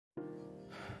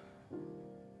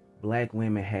black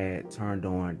women had turned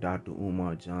on Dr.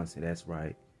 Umar Johnson. That's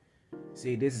right.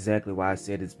 See, this is exactly why I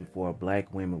said this before.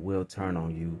 Black women will turn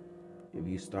on you if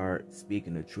you start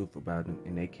speaking the truth about them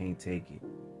and they can't take it.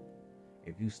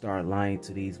 If you start lying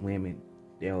to these women,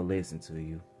 they'll listen to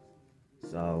you.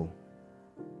 So,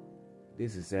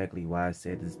 this is exactly why I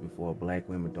said this before. Black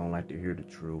women don't like to hear the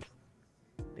truth.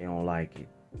 They don't like it.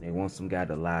 They want some guy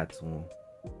to lie to them.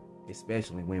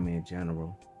 Especially women in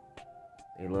general.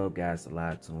 They love guys to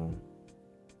lie to them.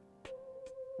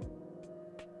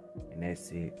 And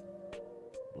that's it.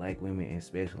 Black women,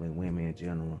 especially women in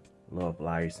general, love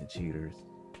liars and cheaters.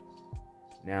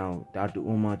 Now, Dr.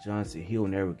 Umar Johnson, he'll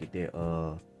never get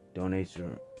that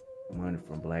donation money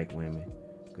from black women.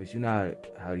 Because you know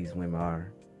how these women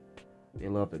are. They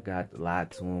love a guy to lie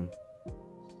to them.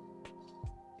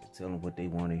 And tell them what they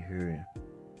want to hear.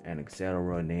 And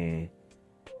etc. And then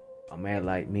a man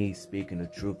like me speaking the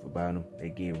truth about them, they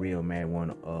get real mad,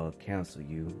 want to cancel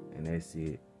you. And that's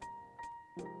it.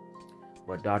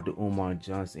 But Dr. Umar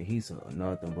Johnson, he's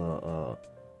nothing but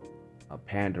a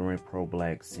pandering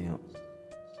pro-black simp.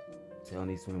 Telling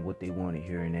these women what they want to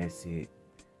hear, and that's it.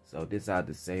 So this is all I have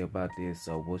to say about this.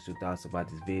 So what's your thoughts about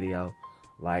this video?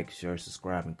 Like, share,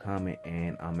 subscribe, and comment,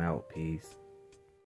 and I'm out. Peace.